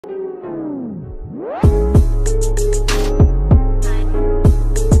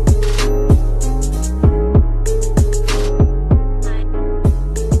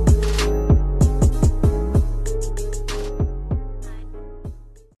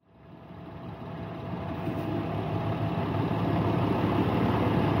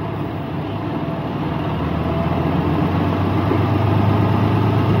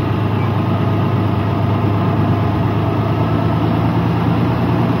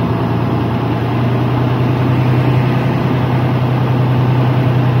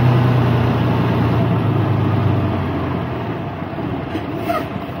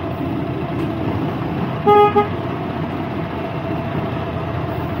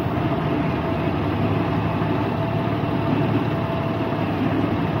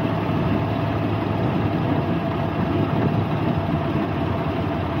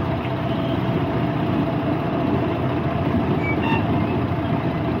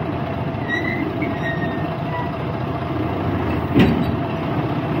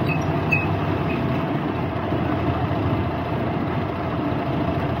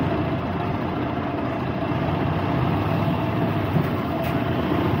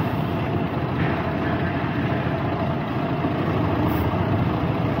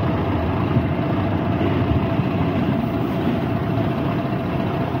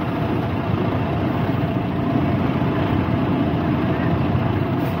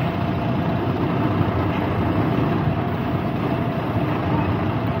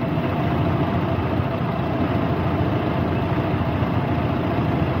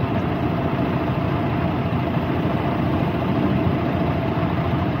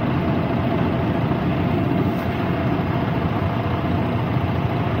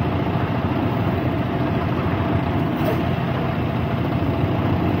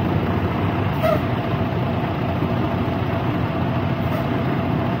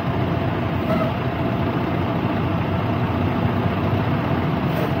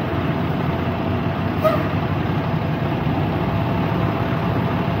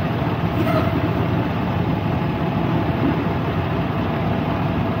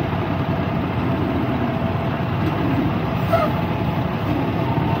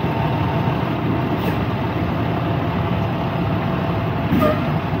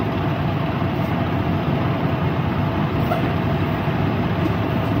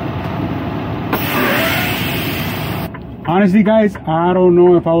Honestly, guys, I don't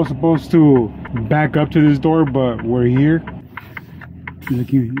know if I was supposed to back up to this door, but we're here.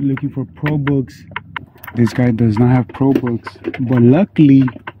 Looking for Pro books. This guy does not have Pro books, but luckily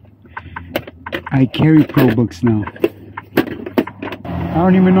I carry Pro books now. I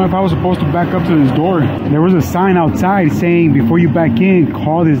don't even know if I was supposed to back up to this door. There was a sign outside saying before you back in,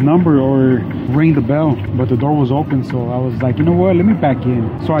 call this number or ring the bell, but the door was open, so I was like, you know what, let me back in.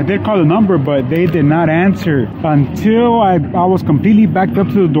 So I did call the number, but they did not answer until I was completely backed up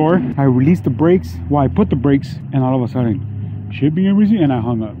to the door. I released the brakes. Well, I put the brakes, and all of a sudden, shipping and receiving, and I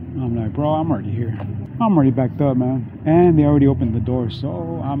hung up. I'm like, bro, I'm already here. I'm already backed up, man. And they already opened the door,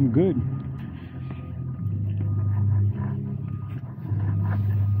 so I'm good.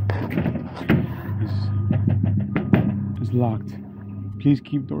 It's locked. Please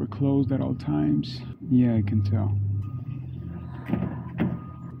keep door closed at all times. Yeah, I can tell.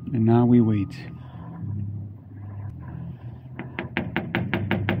 And now we wait.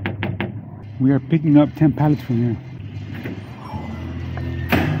 We are picking up 10 pallets from here.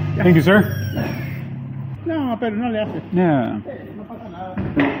 Thank you, sir. No, pero no le hace. Yeah. No pasa nada.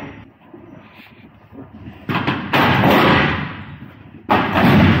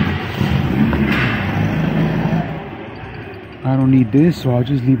 I don't need this, so I'll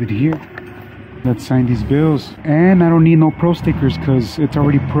just leave it here. Let's sign these bills. And I don't need no Pro stickers because it's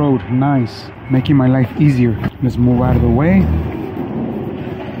already Pro'd. Nice. Making my life easier. Let's move out of the way.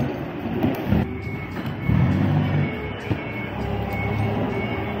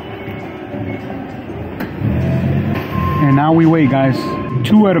 And now we wait, guys.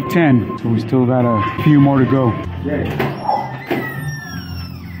 2 out of 10. So we still got a few more to go.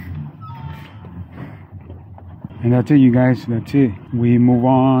 And that's it, you guys. That's it. We move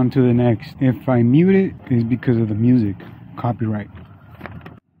on to the next. If I mute it, it's because of the music. Copyright.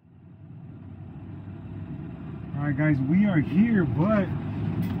 Alright, guys. We are here, but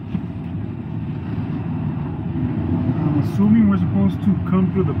I'm assuming we're supposed to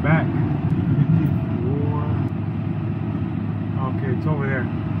come through the back. 54. Okay, it's over there.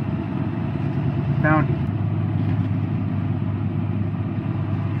 Found it.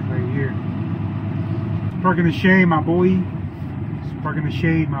 It's right here. Park in the shade, my boy. Park in the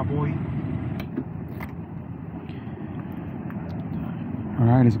shade, my boy.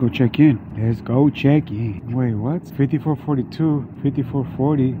 Alright, let's go check in. Let's go check in. Wait, what? 5442,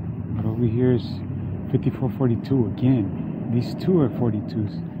 5440. But over here is 5442 again. These two are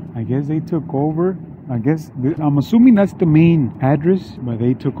 42s. I guess they took over. I'm assuming that's the main address, but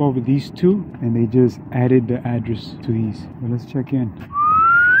they took over these two and they just added the address to these. But let's check in.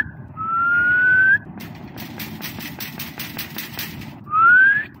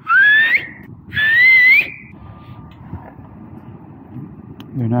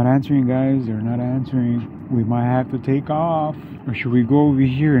 They're not answering, guys. They're not answering. We might have to take off. Or should we go over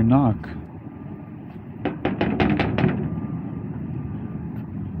here and knock?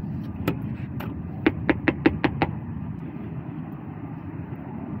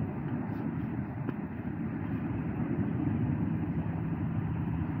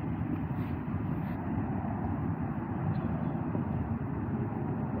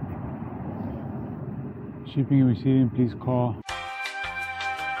 Shipping and receiving, please call.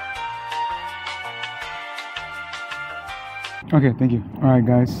 Okay, thank you. All right,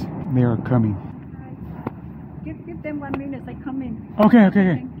 guys, they are coming. Give them 1 minute. I come in.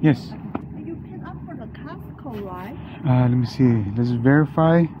 Okay. Yes. You pick up for the Costco, right? Let me see. Let's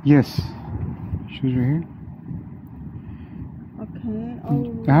verify. Yes. Shoes right here. Okay.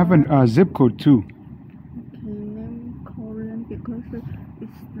 Oh. I have a zip code too. Okay, let me call them because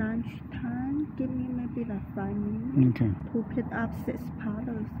it's lunch time. Give me maybe like 5 minutes. Okay. To pick up 6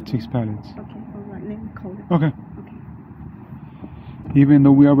 pallets. 6 pallets. Okay. All right. Let me call them. Okay. Even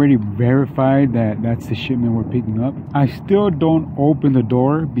though we already verified that that's the shipment we're picking up, I still don't open the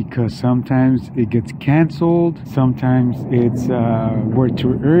door because sometimes it gets canceled, sometimes it's we're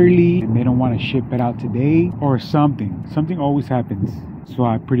too early and they don't want to ship it out today or something always happens. So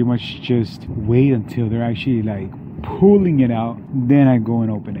I pretty much just wait until they're actually like pulling it out, then I go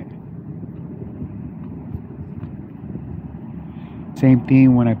and open it. Same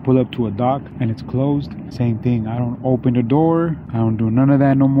thing when I pull up to a dock and it's closed. Same thing. I don't open the door. I don't do none of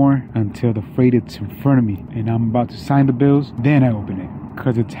that no more until the freight is in front of me and I'm about to sign the bills. Then I open it.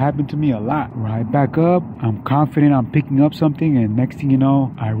 Because it's happened to me a lot. Where I back up, I'm confident I'm picking up something, and next thing you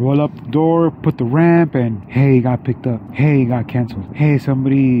know, I roll up the door, put the ramp, and hey, it got picked up. Hey, it got canceled. Hey,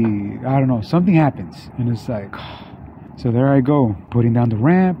 somebody, I don't know, something happens. And it's like, So there I go, putting down the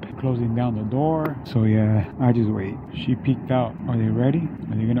ramp, closing down the door. So yeah, I just wait. She peeked out. Are they ready?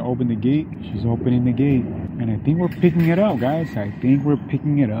 Are they gonna open the gate? She's opening the gate. And I think we're picking it up, guys. I think we're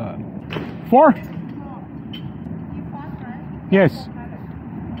picking it up. 4? Yes.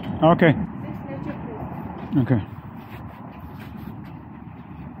 Okay. Okay.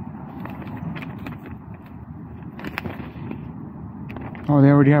 Oh, they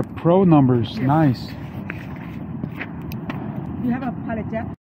already have pro numbers. Yes. Nice. You have a pallet jack?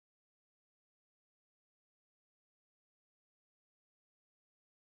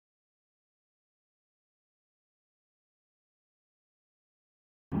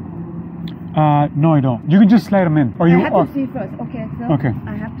 No, I don't. You can just slide them in. Or you I have to see first. Okay, so okay.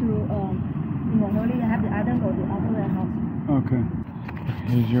 I have to normally I have the other or the other warehouse. Okay.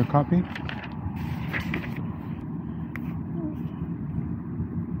 Here's your copy.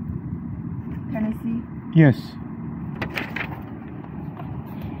 Can I see? Yes.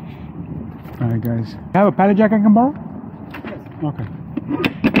 Alright, guys. Have a pallet jack I can borrow? Yes. Okay.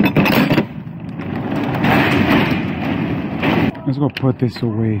 Let's go put this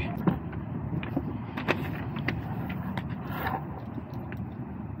away.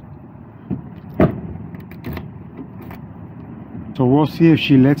 So we'll see if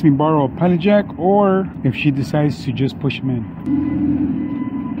she lets me borrow a pallet jack or if she decides to just push him in.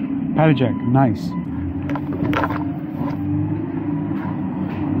 Pallet jack, nice.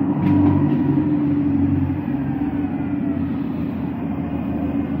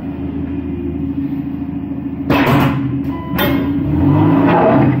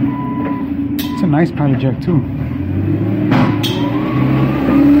 It's a nice pallet jack too.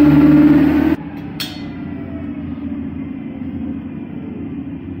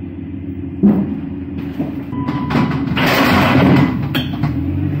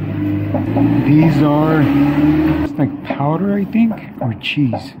 These are, it's like powder, I think, or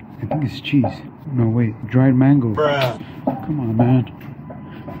cheese. I think it's cheese. No, wait, dried mango. Bruh. Come on, man.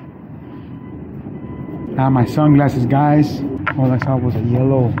 Ah, my sunglasses, guys. All I saw was a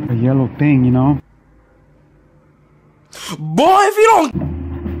yellow thing, you know? Boy, if you don't...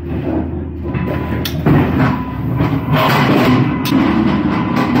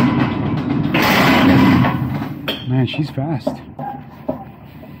 Man, she's fast.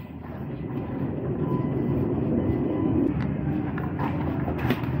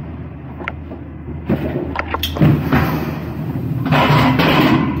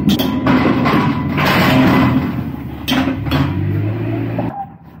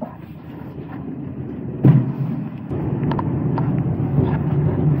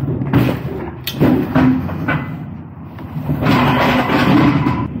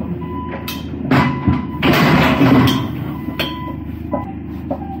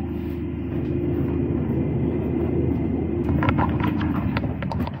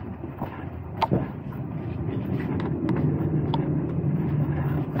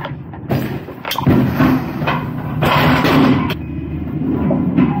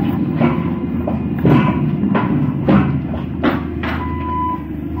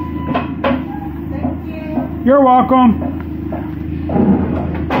 You're welcome.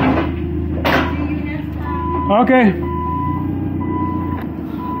 Okay.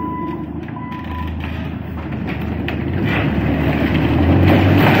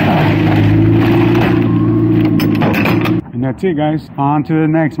 And that's it, guys. On to the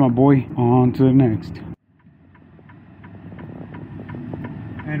next, my boy. On to the next.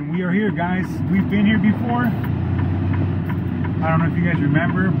 And we are here, guys. We've been here before. I don't know if you guys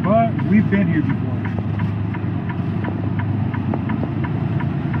remember, but we've been here before.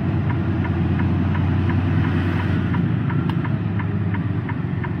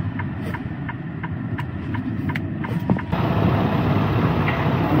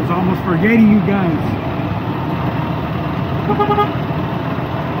 Almost forgetting you guys.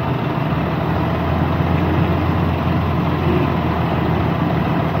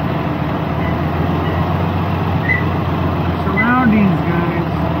 Surroundings, guys.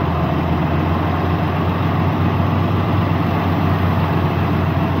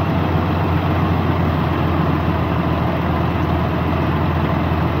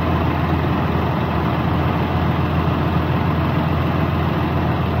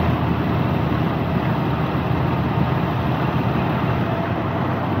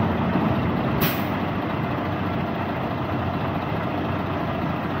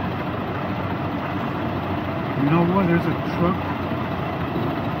 You know what? There's a truck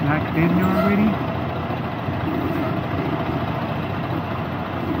back in there already.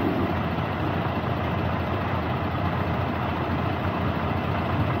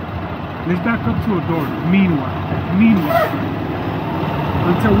 Let's back up to a door. Meanwhile,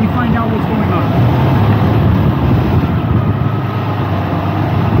 until we find out what's going on.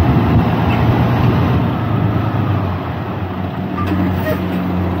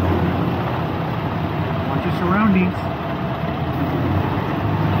 Watch your surroundings.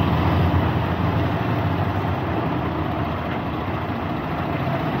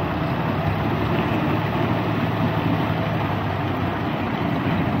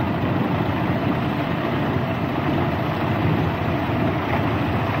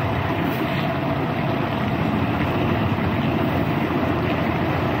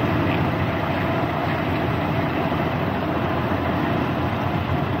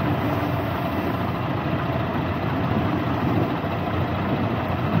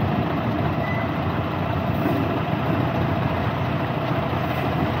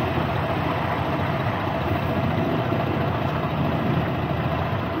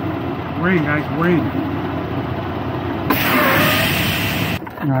 Rain, guys, rain.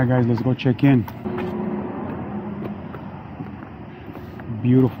 Alright guys, let's go check in.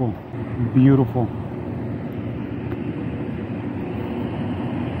 Beautiful, beautiful.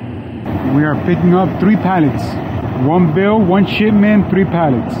 We are picking up 3 pallets. 1 bill, 1 shipment, 3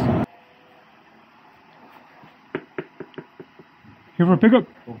 pallets. Here for pickup.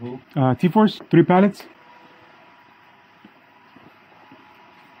 T-Force, 3 pallets.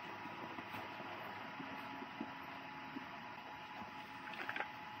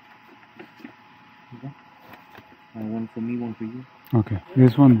 One for me, one for you. Okay,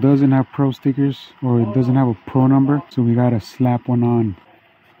 this one doesn't have pro stickers, or it doesn't have a pro number, so we gotta slap one on.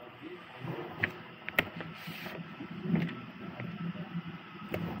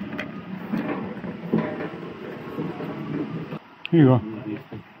 Here you go.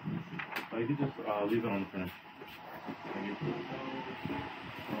 You can just leave it on the front.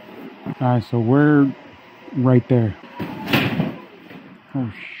 Alright, so we're right there.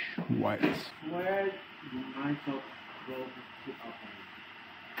 Oh, what?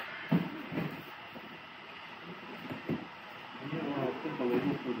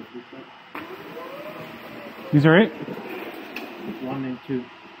 These are it? 1 and 2.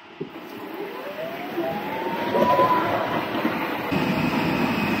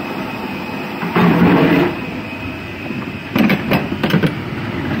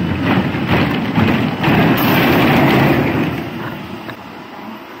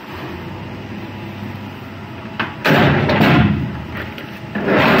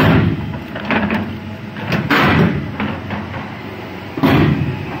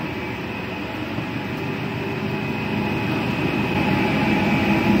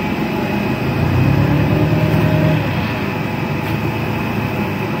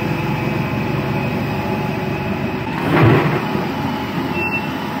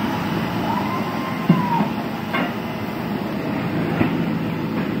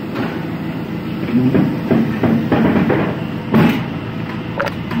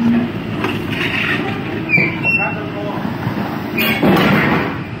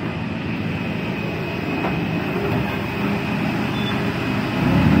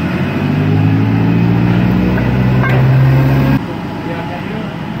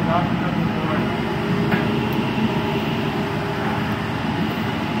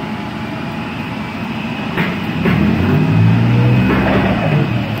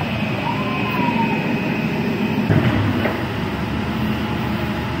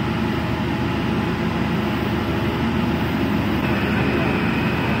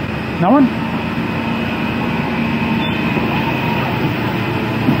 That one?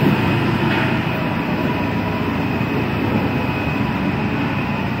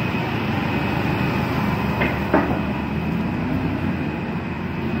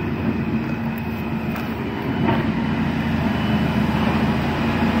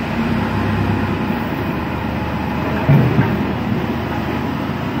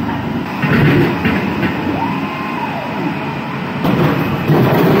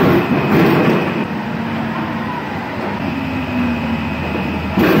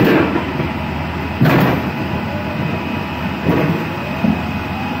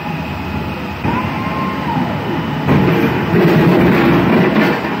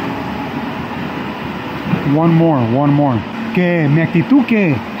 One more. ¿Qué? ¿Mi actitud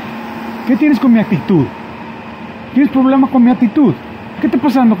qué? ¿Qué tienes con mi actitud? ¿Tienes problema con mi actitud? ¿Qué está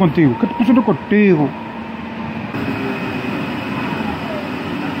pasando contigo? ¿Qué está pasando contigo?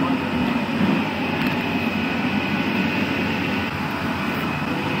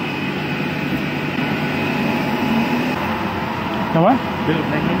 The what?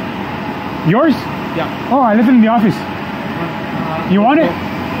 Bill, Yours? yeah. Oh, I left it in the office. You want it?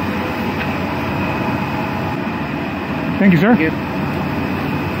 Thank you, sir. Thank you.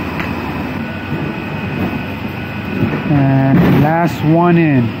 And last one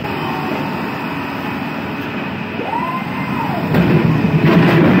in.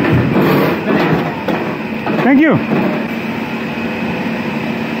 Thank you.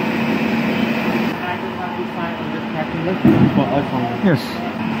 Yes.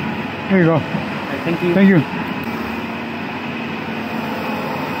 There you go. Thank you. Thank you.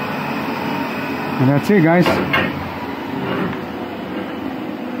 And that's it, guys.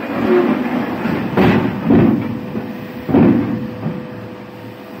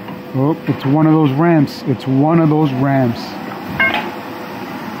 Oh, it's one of those ramps. It's one of those ramps.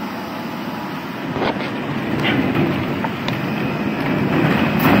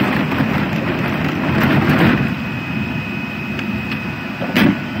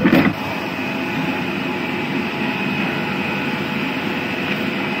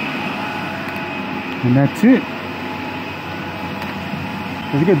 And that's it.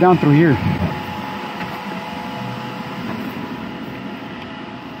 Let's get down through here.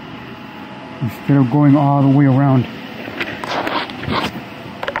 Instead of going all the way around.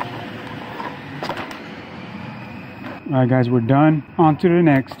 Alright guys, we're done. On to the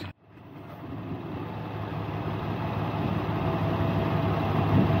next.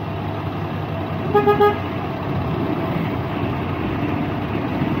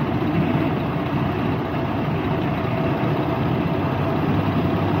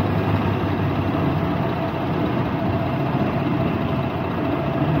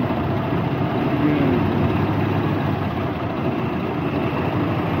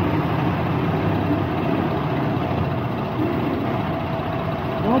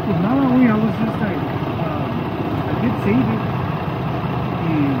 Pues nada, güey, I was just like, I did save it.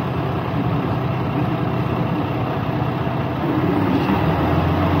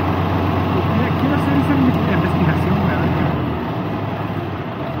 Quiero hacer esa investigación, ¿verdad?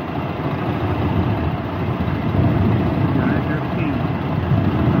 Ya, creo que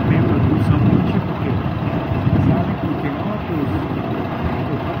también me gusta mucho porque, ¿sabes? Porque no, pues,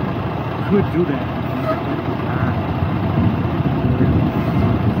 could do that.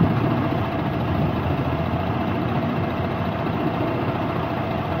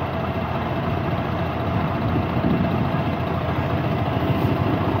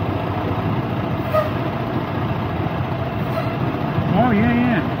 Oh, yeah,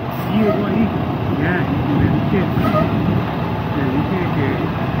 yeah. Sí, llegó ahí. Ya, y le dije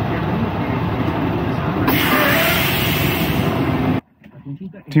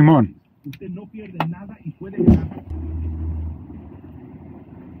que Timón. usted no pierde nada y puede ganar.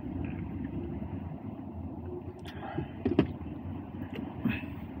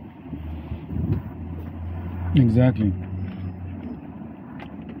 Exactly.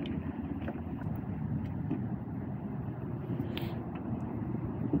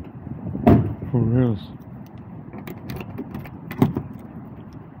 For reals.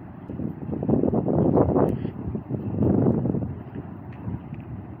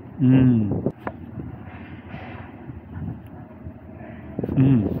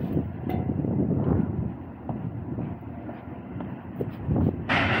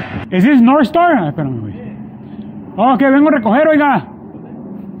 ¿Es this North Star? Ah, espérame, güey. Ok, vengo a recoger, oiga.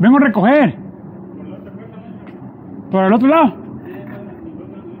 Vengo a recoger. ¿Por el otro lado?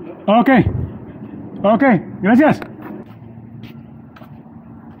 Ok. Ok, gracias.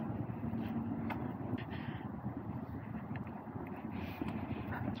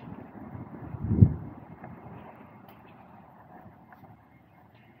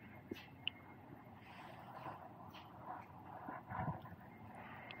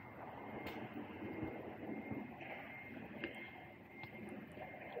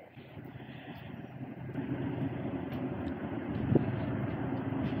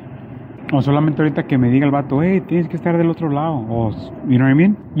 O solamente ahorita que me diga el vato, hey, tienes que estar del otro lado. O, you know what I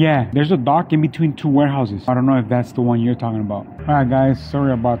mean? Yeah, there's a dock in between two warehouses. I don't know if that's the one you're talking about. Alright guys,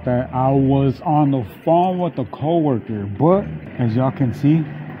 sorry about that. I was on the phone with a coworker, but as y'all can see,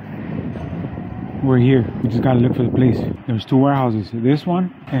 we're here. We just gotta look for the place. There's two warehouses. This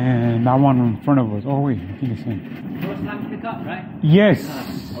one and that one in front of us. Oh wait, I think it's in. First time pick up, right? Yes.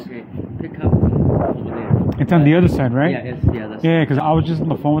 Okay, pick up over there. It's on the other side, right? Yeah, it's the other side. Yeah, because I was just on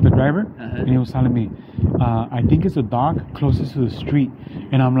the phone with the driver, and he was telling me, I think it's a dock closest to the street.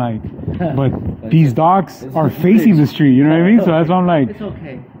 And I'm like, but these docks are facing the street, you know what I mean? So that's why I'm like... It's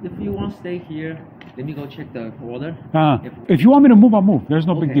okay. If you want to stay here, let me go check the order. If you want me to move, I'll move. There's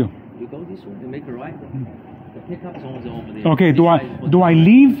no big deal. You go this way, you make a right. The pickup is always over there. Okay, do I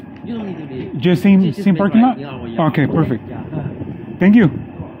leave? You don't need to leave. Just same parking lot? Yeah, Okay, perfect. Yeah. Thank you.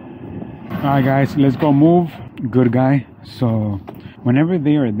 Alright guys, let's go move. good guy. So whenever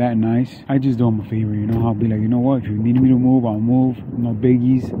they are that nice, I just do them a favor, you know. I'll be like, you know what, if you need me to move, I'll move, no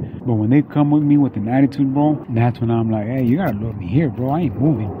biggies. But when they come with me with an attitude, bro, that's when I'm like, hey, you gotta love me here, bro. I ain't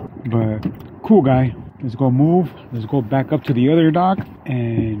moving. But cool guy. Let's go move. Let's go back up to the other dock.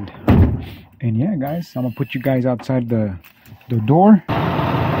 And yeah, guys, I'm gonna put you guys outside the door.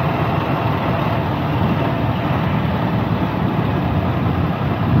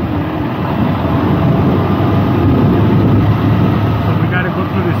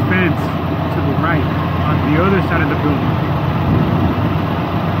 The other side of the building.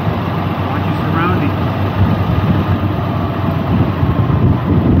 Watch your surroundings.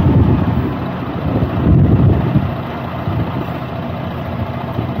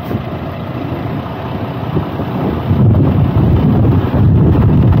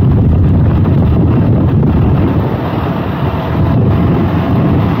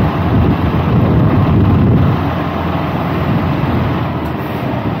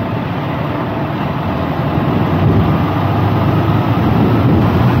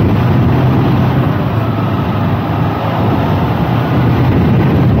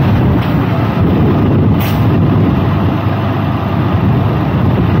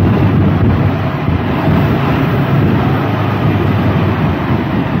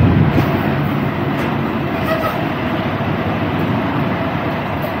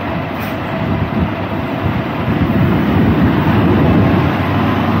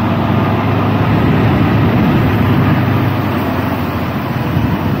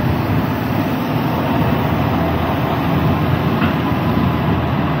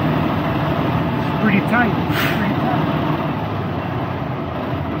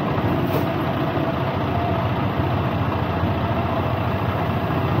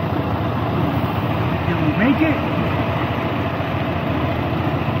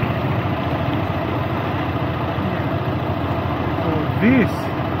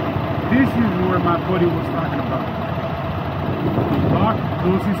 This is where my buddy was talking about. The dock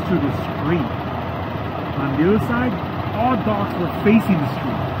closest to the street. On the other side, all docks were facing the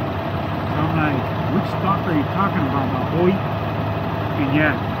street. So I'm like, which dock are you talking about, my boy? And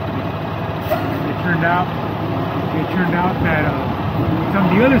yeah, it turned out that it's on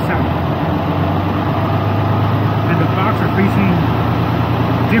the other side. And the docks are facing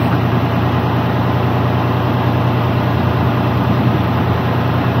different.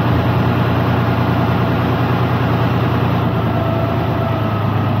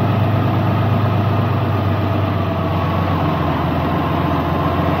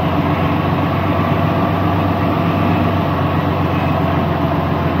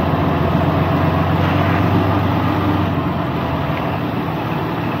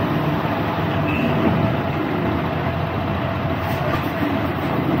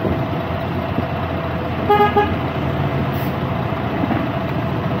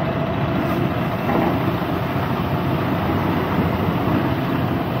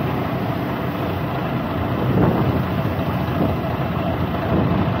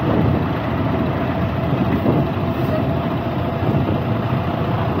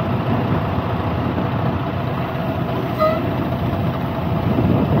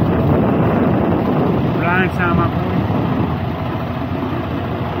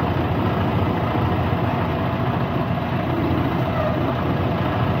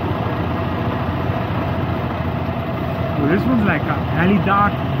 This one's like a heli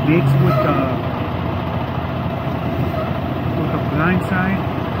dock mixed with the blind side.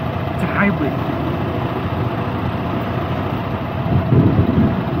 It's a hybrid.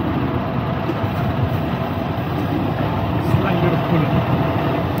 Slight little pull-up.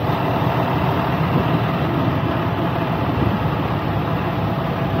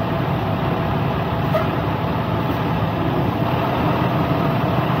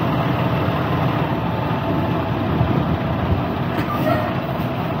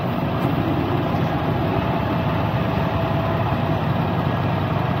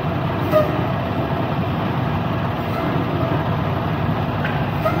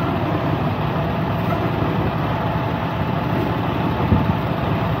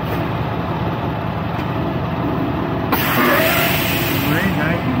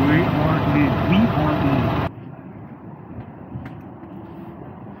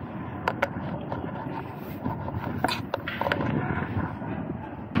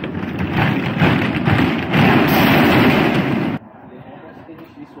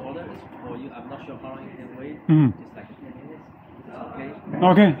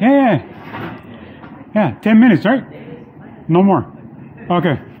 Okay, yeah, 10 minutes, right? No more.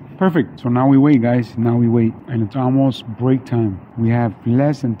 Okay, perfect. So now we wait, guys. Now we wait, and it's almost break time. We have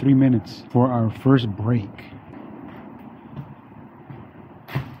less than 3 minutes for our first break.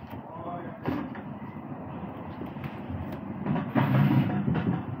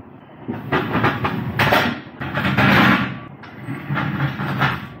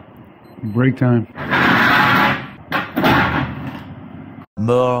 break time.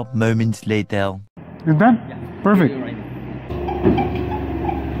 More moments later. ¿Es done? Yeah. Perfect. Right.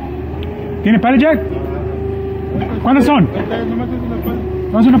 ¿Tiene pallet jack? ¿Cuántas son?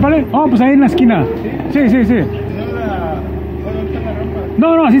 ¿Vamos a una pallet? Oh, pues ahí en la esquina. Sí, sí, sí.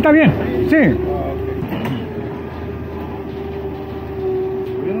 No, no, así está bien. Sí.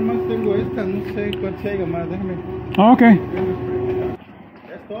 Yo nomás tengo esta, no sé cuál se haya más, déjame. Ok.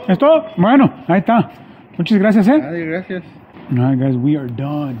 ¿Es todo? Bueno, ahí está. Muchas gracias, Nadie, gracias. Alright, guys, we are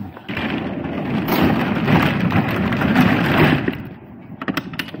done.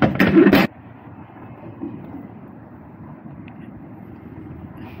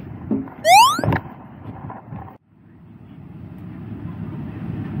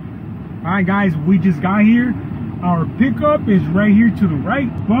 Alright guys, we just got here. Our pickup is right here to the right,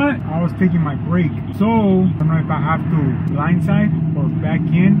 but I was taking my break. So, I don't know if I have to blindside or back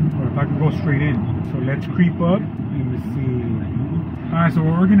in, or if I can go straight in. So let's creep up. Let me see. Alright, so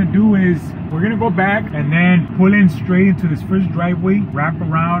what we're gonna do is, we're gonna go back and then pull in straight into this first driveway, wrap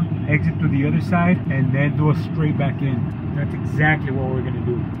around, exit to the other side, and then do a straight back in. That's exactly what we're gonna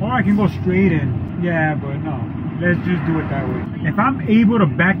do. Or I can go straight in. Yeah, but no. Let's just do it that way. If I'm able to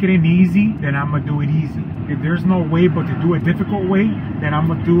back it in easy, then I'm gonna do it easy. If there's no way but to do a difficult way, then I'm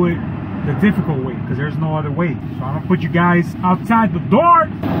gonna do it the difficult way, because there's no other way. So I'm gonna put you guys outside the door.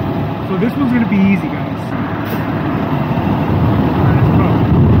 So this one's gonna be easy, guys. Let's go.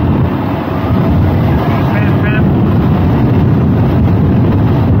 Bam, bam.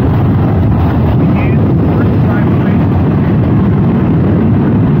 Begin first driveway.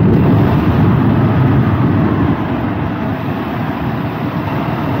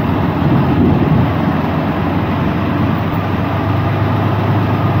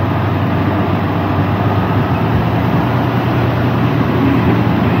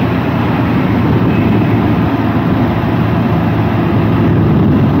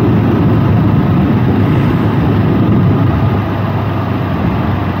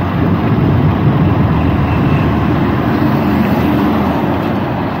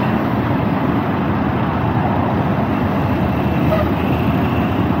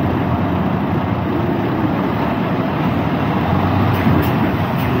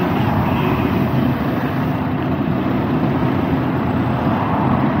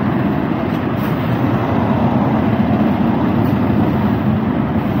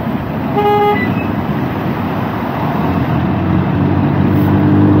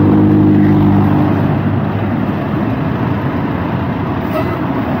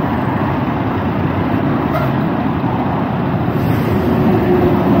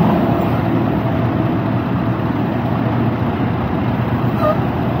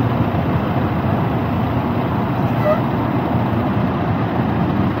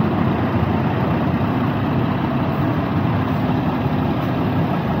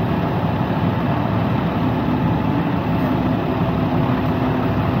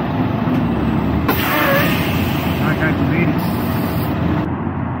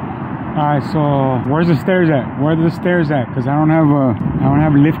 Alright, so where's the stairs at? Where are the stairs at? Because I don't have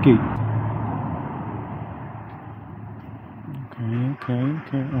a lift gate. Okay.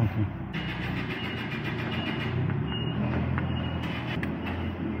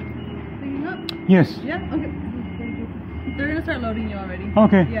 Picking up? Yes. Yeah, okay. They're gonna start loading you already.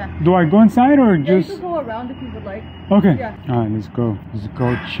 Okay. Yeah. Do I go inside or Yeah, you just? can go around if you would like. Okay. Yeah. Alright, let's go. Let's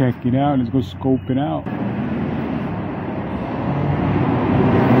go check it out. Let's go scope it out.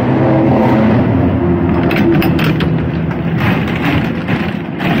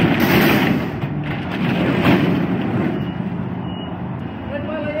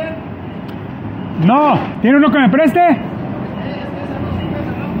 No, ¿tiene uno que me preste?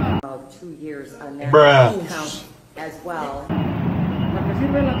 2 years on that Bruh. account as well. La que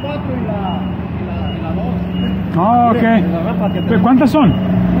sirve la 4 y la 2. Oh, ok. La rampa que ¿Pero ¿cuántas son?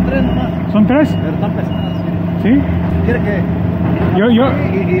 Son 3 nomás. ¿Son 3? Pero están pesadas. ¿Sí? ¿Quiere que? Yo. Y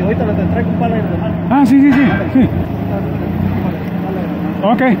ahorita le traigo un palo de mano. Ah, sí. Sí.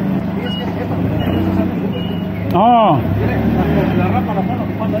 Ok. Y es que esta Oh, la rampa la pongo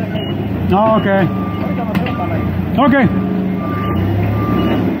cuando deje. oh, ok. Ahorita me traigo para ahí. Ok.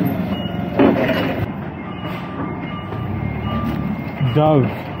 Dove.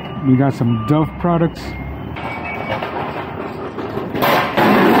 We got some Dove products.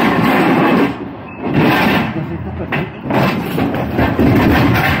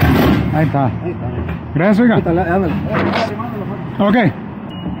 Ahí está. Gracias, oiga. Ok.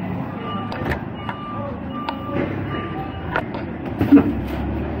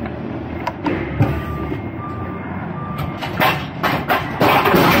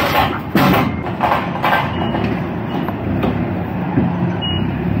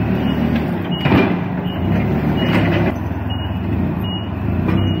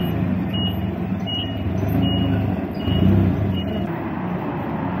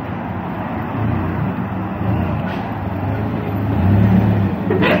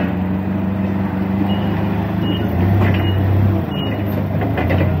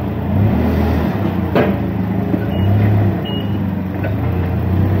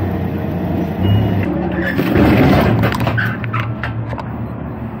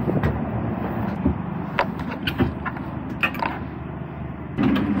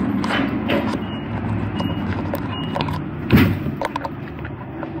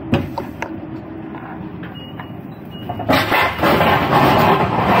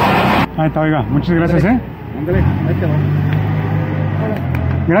 Ahí está, oiga. Muchas gracias, Ándale, ahí te va.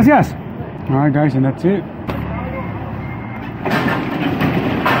 Gracias. Alright, guys, and that's it.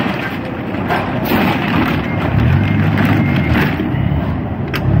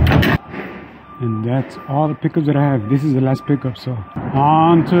 And that's all the pickups that I have. This is the last pickup, so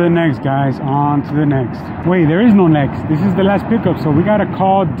on to the next, guys. On to the next. Wait, there is no next. This is the last pickup, so we gotta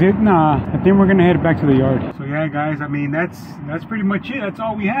call Nah, I think we're gonna head back to the yard. So yeah, guys, I mean that's pretty much it. That's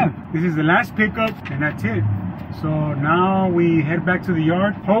all we have. This is the last pickup, and that's it. So now we head back to the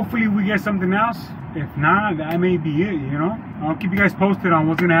yard. Hopefully we get something else. If not, that may be it, you know. I'll keep you guys posted on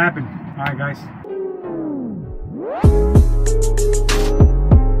what's gonna happen. All right, guys.